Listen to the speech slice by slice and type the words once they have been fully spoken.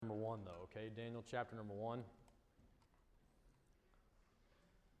okay? Daniel chapter number 1.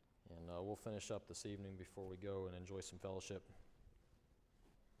 And we'll finish up this evening before we go and enjoy some fellowship.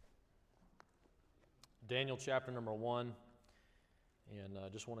 Daniel chapter number 1. And I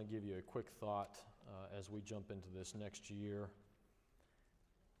just want to give you a quick thought as we jump into this next year.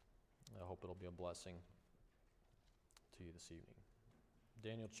 I hope it'll be a blessing to you this evening.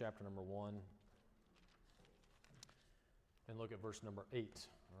 Daniel chapter number 1. And look at verse number 8.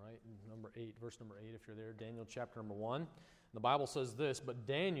 All right, verse number 8, if you're there. Daniel chapter number 1. The Bible says this, "But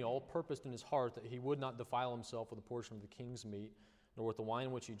Daniel purposed in his heart that he would not defile himself with a portion of the king's meat, nor with the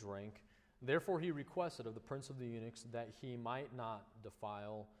wine which he drank. Therefore he requested of the prince of the eunuchs that he might not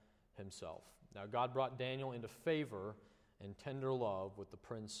defile himself." Now God brought Daniel into favor and tender love with the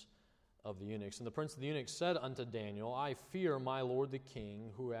prince of the eunuchs. And the prince of the eunuchs said unto Daniel, "I fear my lord the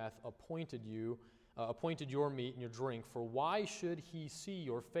king, who hath appointed your meat and your drink. For why should he see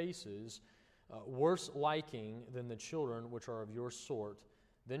your faces worse liking than the children which are of your sort?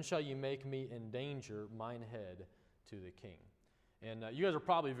 Then shall you make me endanger mine head to the king." And you guys are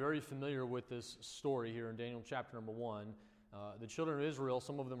probably very familiar with this story here in Daniel chapter number 1. The children of Israel,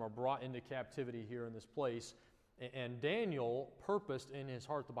 some of them are brought into captivity here in this place. And Daniel purposed in his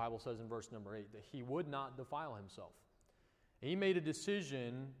heart, the Bible says in verse number 8, that he would not defile himself. He made a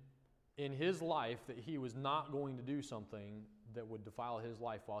decision in his life that he was not going to do something that would defile his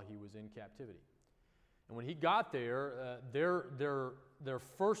life while he was in captivity. And when he got there, their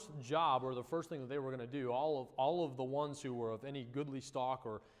first job, or the first thing that they were going to do, all of the ones who were of any goodly stock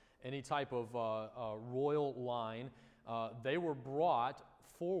or any type of royal line, they were brought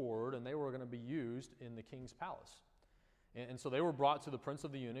forward and they were going to be used in the king's palace. And so they were brought to the prince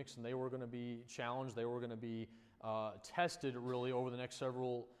of the eunuchs, and they were going to be challenged. They were going to be tested really over the next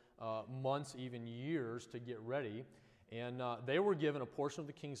several months, even years, to get ready. And they were given a portion of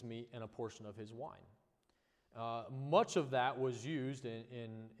the king's meat and a portion of his wine. Much of that was used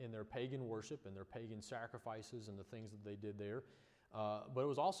in their pagan worship and their pagan sacrifices and the things that they did there. But it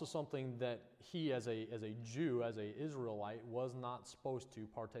was also something that he, as a Jew, as an Israelite, was not supposed to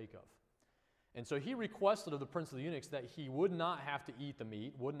partake of. And so he requested of the prince of the eunuchs that he would not have to eat the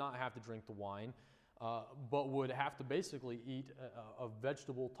meat, would not have to drink the wine, but would have to basically eat a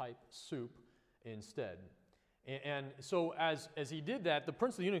vegetable-type soup instead. And so as he did that, the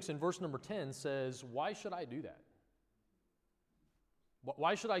prince of the eunuchs in verse number 10 says, "Why should I do that?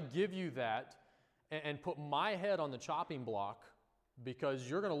 Why should I give you that and put my head on the chopping block, because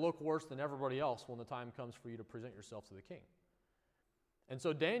you're going to look worse than everybody else when the time comes for you to present yourself to the king?" And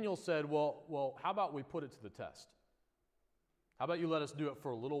so Daniel said, well, how about we put it to the test? How about you let us do it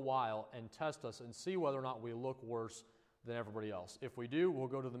for a little while and test us and see whether or not we look worse than everybody else. If we do, we'll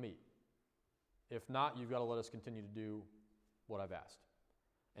go to the meat. If not, you've got to let us continue to do what I've asked.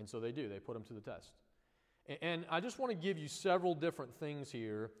 And so they do. They put him to the test. And I just want to give you several different things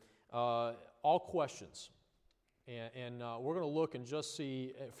here, all questions. And we're going to look and just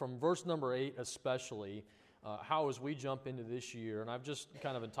see from verse number 8 especially, how as we jump into this year, and I've just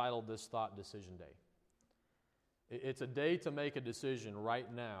kind of entitled this thought Decision Day. It's a day to make a decision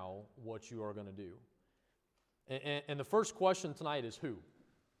right now what you are going to do. And the first question tonight is who?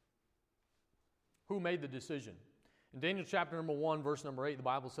 Who made the decision? In Daniel chapter number 1, verse number 8, the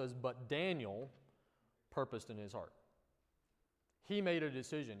Bible says, "But Daniel purposed in his heart." He made a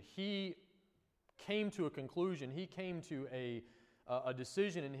decision. He came to a conclusion. He came to a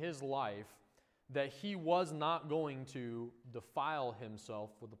decision in his life that he was not going to defile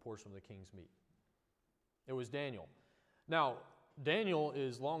himself with a portion of the king's meat. It was Daniel. Now, Daniel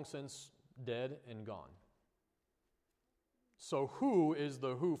is long since dead and gone. So who is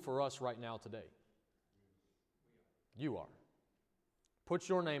the who for us right now today? You are. Put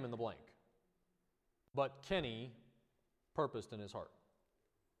your name in the blank. But Kenny purposed in his heart.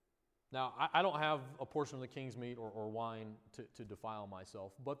 Now, I don't have a portion of the king's meat or wine to defile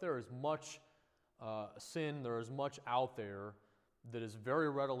myself, but there is much sin, there is much out there that is very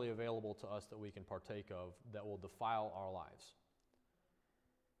readily available to us that we can partake of that will defile our lives.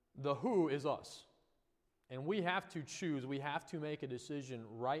 The who is us. And we have to choose, we have to make a decision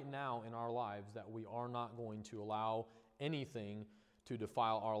right now in our lives that we are not going to allow anything to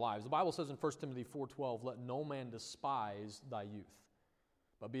defile our lives. The Bible says in 1 Timothy 4:12, "Let no man despise thy youth,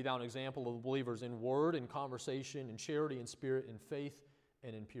 but be thou an example of the believers in word, in conversation, in charity, in spirit, in faith,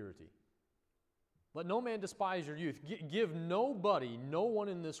 and in purity." Let no man despise your youth. Give nobody, no one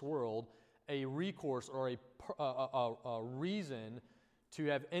in this world, a recourse or a reason to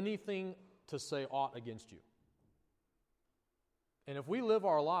have anything to say aught against you. And if we live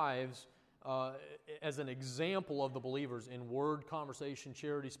our lives as an example of the believers in word, conversation,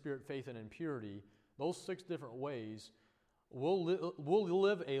 charity, spirit, faith, and in purity, those 6 different ways, we'll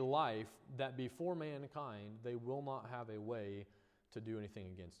live a life that before mankind, they will not have a way to do anything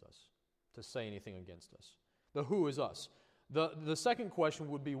against us, to say anything against us. The who is us. The second question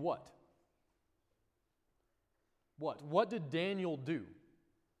would be what? What? What did Daniel do?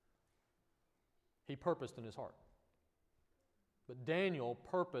 He purposed in his heart. But Daniel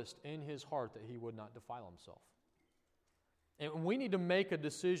purposed in his heart that he would not defile himself. And we need to make a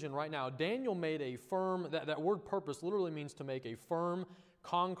decision right now. Daniel made a firm, that word purpose literally means to make a firm,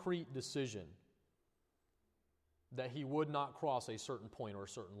 concrete decision that he would not cross a certain point or a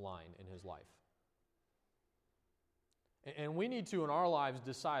certain line in his life. And we need to, in our lives,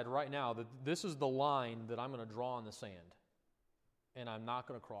 decide right now that this is the line that I'm going to draw in the sand, and I'm not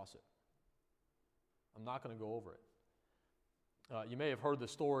going to cross it. I'm not going to go over it. You may have heard the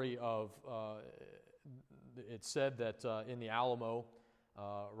story of, it's said that in the Alamo,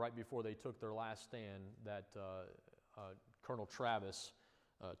 right before they took their last stand, that Colonel Travis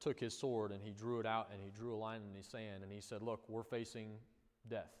took his sword and he drew it out and he drew a line in the sand and he said, look, we're facing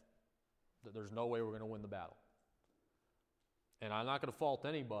death. There's no way we're going to win the battle. And I'm not going to fault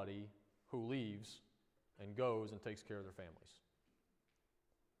anybody who leaves and goes and takes care of their families.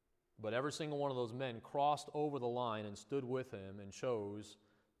 But every single one of those men crossed over the line and stood with him and chose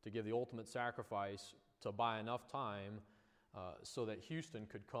to give the ultimate sacrifice to buy enough time so that Houston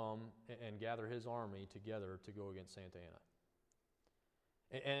could come and gather his army together to go against Santa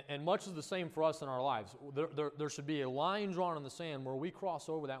Anna. And much is the same for us in our lives. There should be a line drawn in the sand where we cross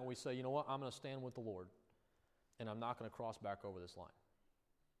over that and we say, you know what, I'm going to stand with the Lord. And I'm not going to cross back over this line.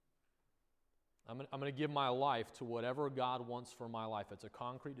 I'm going to give my life to whatever God wants for my life. It's a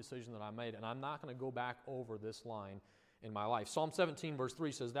concrete decision that I made, and I'm not going to go back over this line in my life. Psalm 17, verse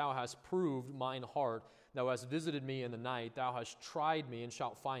 3 says, Thou hast proved mine heart. Thou hast visited me in the night. Thou hast tried me and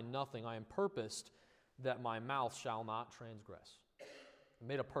shalt find nothing. I am purposed that my mouth shall not transgress. I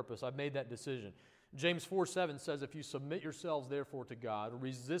made a purpose. I've made that decision. James 4:7 says, If you submit yourselves therefore to God,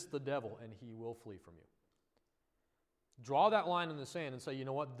 resist the devil, and he will flee from you. Draw that line in the sand and say, you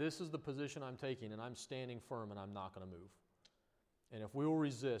know what, this is the position I'm taking, and I'm standing firm, and I'm not going to move. And if we will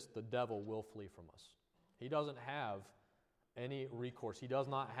resist, the devil will flee from us. He doesn't have any recourse. He does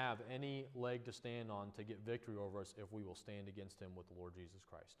not have any leg to stand on to get victory over us if we will stand against him with the Lord Jesus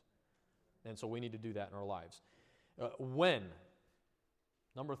Christ. And so we need to do that in our lives. When?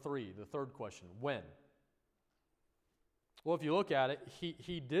 Number 3, the third question, when? Well, if you look at it,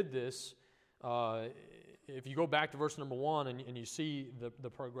 he did this. If you go back to verse number 1 and you see the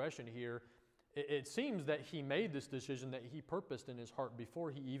progression here, it seems that he made this decision that he purposed in his heart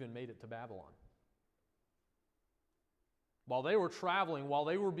before he even made it to Babylon. While they were traveling, while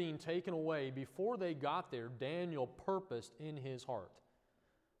they were being taken away, before they got there, Daniel purposed in his heart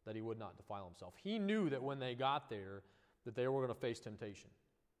that he would not defile himself. He knew that when they got there, that they were going to face temptation,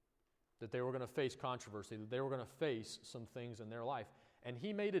 that they were going to face controversy, that they were going to face some things in their life. And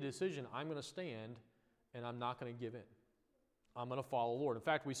he made a decision, I'm going to stand and I'm not going to give in. I'm going to follow the Lord. In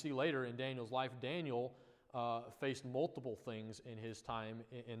fact, we see later in Daniel's life, Daniel faced multiple things in his time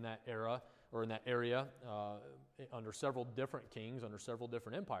in that era, or in that area, under several different kings, under several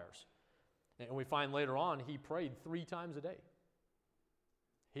different empires. And we find later on, he prayed 3 times a day.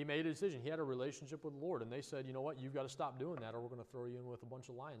 He made a decision. He had a relationship with the Lord, and they said, you know what, you've got to stop doing that, or we're going to throw you in with a bunch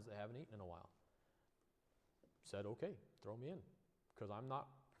of lions that haven't eaten in a while. Said, okay, throw me in, because I'm not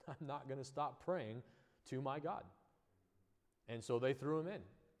going to stop praying to my God. And so they threw him in.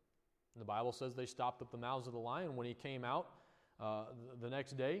 The Bible says they stopped up the mouths of the lion. When he came out the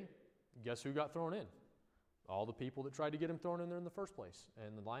next day, guess who got thrown in? All the people that tried to get him thrown in there in the first place.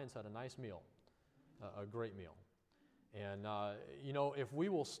 And the lions had a nice meal, a great meal. And, if we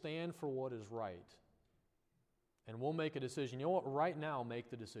will stand for what is right, and we'll make a decision, you know what, right now make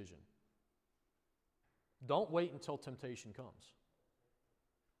the decision. Don't wait until temptation comes.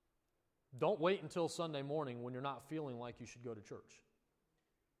 Don't wait until Sunday morning when you're not feeling like you should go to church.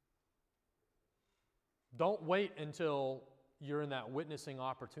 Don't wait until you're in that witnessing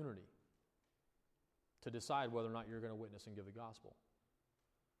opportunity to decide whether or not you're going to witness and give the gospel.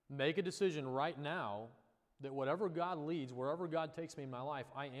 Make a decision right now that whatever God leads, wherever God takes me in my life,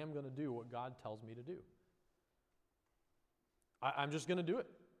 I am going to do what God tells me to do. I'm just going to do it.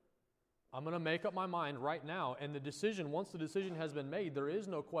 I'm going to make up my mind right now. And the decision, once the decision has been made, there is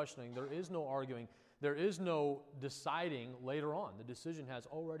no questioning, there is no arguing, there is no deciding later on. The decision has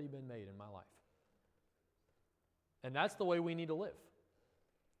already been made in my life. And that's the way we need to live.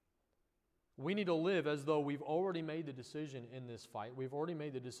 We need to live as though we've already made the decision in this fight. We've already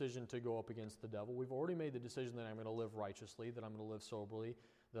made the decision to go up against the devil. We've already made the decision that I'm going to live righteously, that I'm going to live soberly,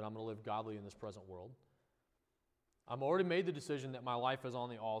 that I'm going to live godly in this present world. I've already made the decision that my life is on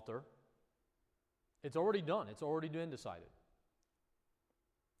the altar. It's already done. It's already been decided.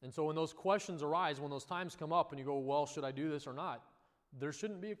 And so when those questions arise, when those times come up and you go, well, should I do this or not? There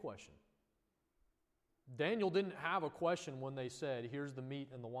shouldn't be a question. Daniel didn't have a question when they said, here's the meat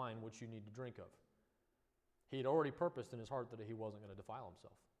and the wine which you need to drink of. He had already purposed in his heart that he wasn't going to defile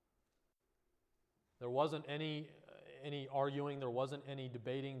himself. There wasn't any arguing. There wasn't any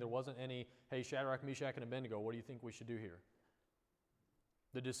debating. There wasn't any, hey, Shadrach, Meshach, and Abednego, what do you think we should do here?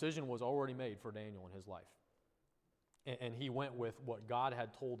 The decision was already made for Daniel in his life. And he went with what God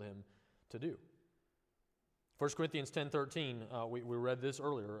had told him to do. 1 Corinthians 10:13, we read this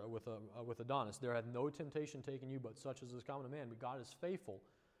earlier with Adonis. There hath no temptation taken you, but such as is common to man. But God is faithful,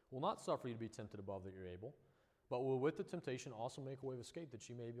 will not suffer you to be tempted above that you're able, but will with the temptation also make a way of escape that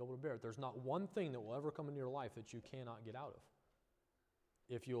you may be able to bear it. There's not one thing that will ever come into your life that you cannot get out of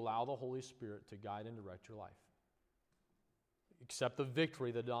if you allow the Holy Spirit to guide and direct your life. Except the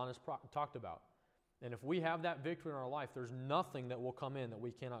victory that Adonis talked about. And if we have that victory in our life, there's nothing that will come in that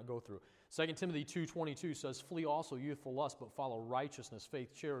we cannot go through. 2 Timothy 2:22 says, flee also youthful lust, but follow righteousness,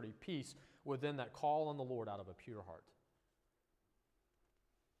 faith, charity, peace with them that call on the Lord out of a pure heart.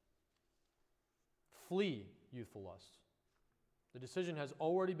 Flee youthful lusts. The decision has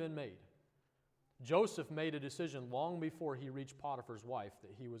already been made. Joseph made a decision long before he reached Potiphar's wife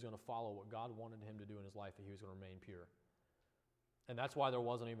that he was going to follow what God wanted him to do in his life, that he was going to remain pure. And that's why there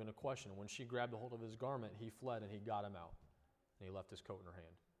wasn't even a question. When she grabbed a hold of his garment, he fled and he got him out. And he left his coat in her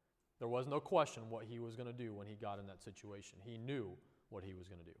hand. There was no question what he was going to do when he got in that situation. He knew what he was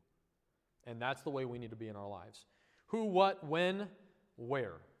going to do. And that's the way we need to be in our lives. Who, what, when,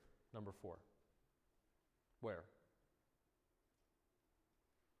 where. Number 4. Where?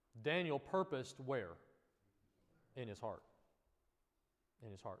 Daniel purposed where? In his heart.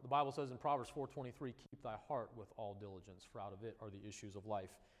 In his heart. The Bible says in Proverbs 4:23, keep thy heart with all diligence, for out of it are the issues of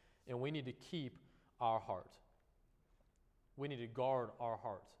life. And we need to keep our heart. We need to guard our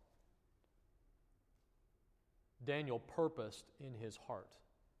heart. Daniel purposed in his heart.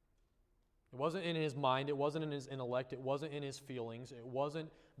 It wasn't in his mind. It wasn't in his intellect. It wasn't in his feelings. It wasn't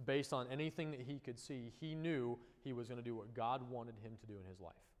based on anything that he could see. He knew he was going to do what God wanted him to do in his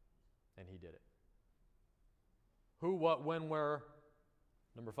life. And he did it. Who, what, when, where.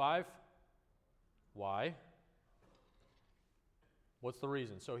 Number 5, why? What's the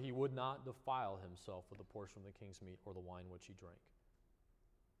reason? So he would not defile himself with a portion of the king's meat or the wine which he drank.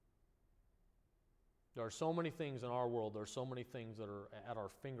 There are so many things in our world, there are so many things that are at our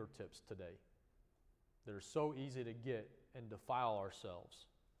fingertips today that are so easy to get and defile ourselves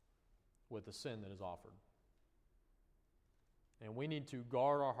with the sin that is offered. And we need to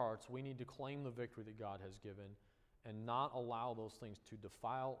guard our hearts. We need to claim the victory that God has given and not allow those things to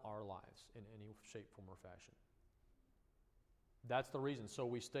defile our lives in any shape, form, or fashion. That's the reason. So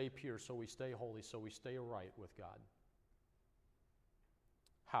we stay pure, so we stay holy, so we stay right with God.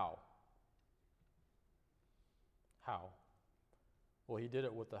 How? How? Well, he did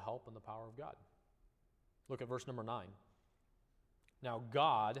it with the help and the power of God. Look at verse number 9. Now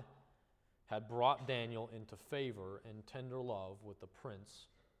God had brought Daniel into favor and tender love with the prince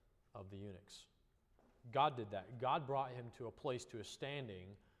of the eunuchs. God did that. God brought him to a place, to a standing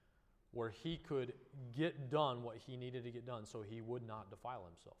where he could get done what he needed to get done so he would not defile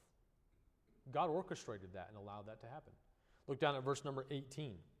himself. God orchestrated that and allowed that to happen. Look down at verse number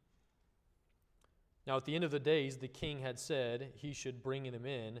 18. Now at the end of the days, the king had said he should bring them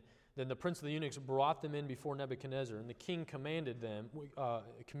in. Then the prince of the eunuchs brought them in before Nebuchadnezzar, and the king communed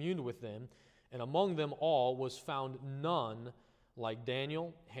with them, and among them all was found none like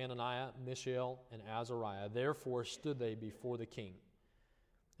Daniel, Hananiah, Mishael, and Azariah. Therefore stood they before the king.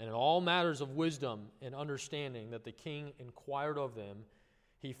 And in all matters of wisdom and understanding that the king inquired of them,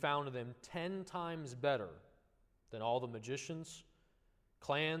 he found them 10 times better than all the magicians,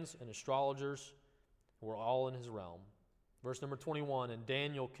 clans, and astrologers who were all in his realm. Verse number 21, and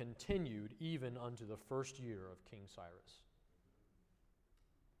Daniel continued even unto the first year of King Cyrus.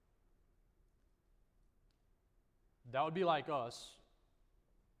 That would be like us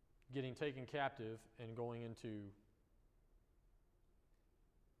getting taken captive and going into,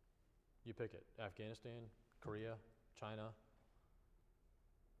 you pick it, Afghanistan, Korea, China,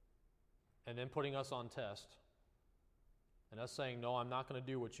 and then putting us on test and us saying, no, I'm not going to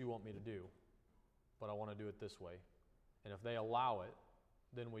do what you want me to do, but I want to do it this way. And if they allow it,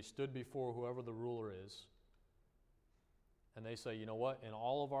 then we stood before whoever the ruler is, And they say, you know what? In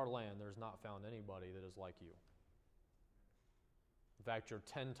all of our land, there's not found anybody that is like you. In fact, you're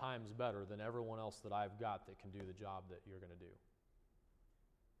 10 times better than everyone else that I've got that can do the job that you're going to do.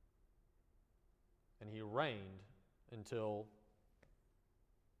 And he reigned until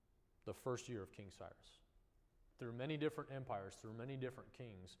the first year of King Cyrus. Through many different empires, through many different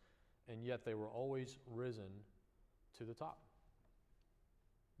kings, and yet they were always risen to the top.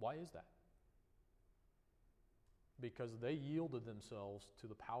 Why is that? Because they yielded themselves to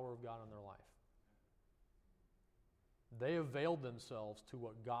the power of God in their life. They availed themselves to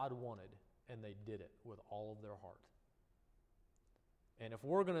what God wanted, and they did it with all of their heart. And if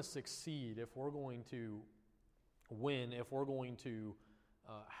we're going to succeed, if we're going to win, if we're going to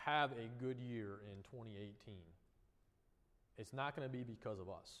have a good year in 2018, it's not going to be because of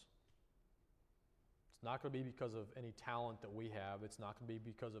us. It's not going to be because of any talent that we have. It's not going to be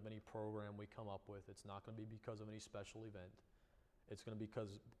because of any program we come up with. It's not going to be because of any special event. It's going to be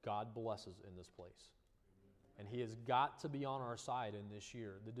because God blesses in this place. And He has got to be on our side in this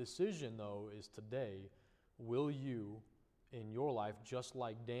year. The decision, though, is today, will you, in your life, just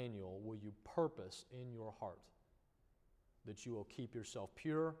like Daniel, will you purpose in your heart that you will keep yourself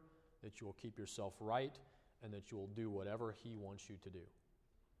pure, that you will keep yourself right, and that you will do whatever He wants you to do?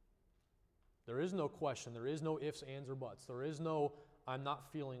 There is no question. There is no ifs, ands, or buts. There is no, I'm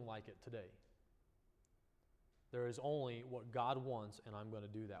not feeling like it today. There is only what God wants, and I'm going to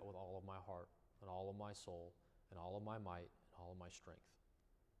do that with all of my heart, and all of my soul, and all of my might, and all of my strength.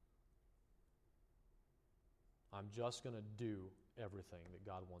 I'm just going to do everything that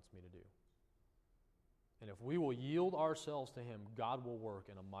God wants me to do. And if we will yield ourselves to Him, God will work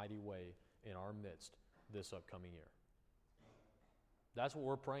in a mighty way in our midst this upcoming year. That's what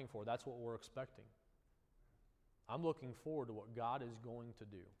we're praying for. That's what we're expecting. I'm looking forward to what God is going to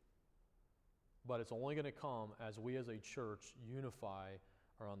do. But it's only going to come as we as a church unify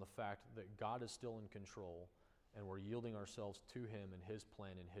around the fact that God is still in control and we're yielding ourselves to Him and His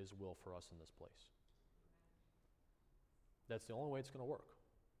plan and His will for us in this place. That's the only way it's going to work.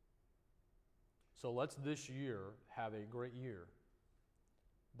 So let's this year have a great year,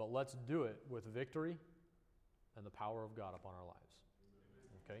 but let's do it with victory and the power of God upon our lives.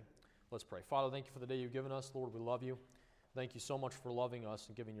 Okay? Let's pray. Father, thank you for the day you've given us. Lord, we love you. Thank you so much for loving us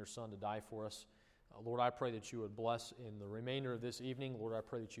and giving your Son to die for us. Lord, I pray that you would bless in the remainder of this evening. Lord, I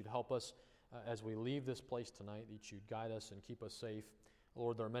pray that you'd help us as we leave this place tonight, that you'd guide us and keep us safe.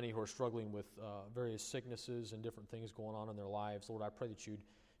 Lord, there are many who are struggling with various sicknesses and different things going on in their lives. Lord, I pray that you'd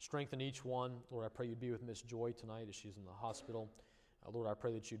strengthen each one. Lord, I pray you'd be with Miss Joy tonight as she's in the hospital. Lord, I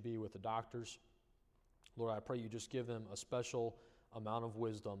pray that you'd be with the doctors. Lord, I pray you just give them a special amount of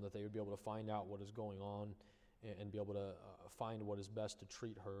wisdom that they would be able to find out what is going on and be able to find what is best to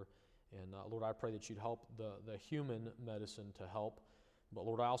treat her. And Lord, I pray that you'd help the human medicine to help. But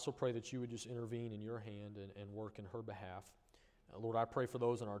Lord, I also pray that you would just intervene in your hand and work in her behalf. Lord, I pray for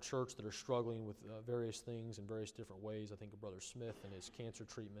those in our church that are struggling with various things in various different ways. I think of Brother Smith and his cancer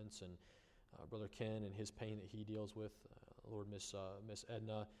treatments, and Brother Ken and his pain that he deals with. Lord, Miss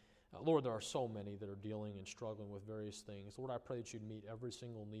Edna. Lord, there are so many that are dealing and struggling with various things. Lord, I pray that you'd meet every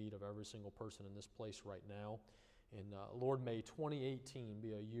single need of every single person in this place right now. And Lord, may 2018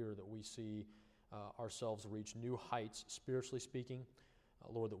 be a year that we see ourselves reach new heights, spiritually speaking.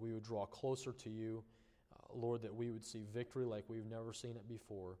 Lord, that we would draw closer to you. Lord, that we would see victory like we've never seen it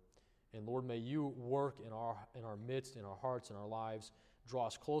before. And Lord, may you work in our midst, in our hearts, in our lives, draw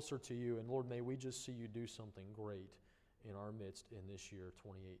us closer to you. And Lord, may we just see you do something great in our midst in this year,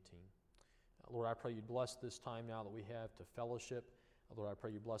 2018. Lord, I pray you'd bless this time now that we have to fellowship. Lord, I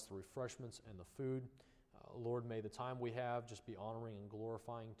pray you bless the refreshments and the food. Lord, may the time we have just be honoring and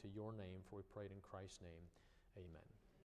glorifying to your name, for we pray it in Christ's name. Amen.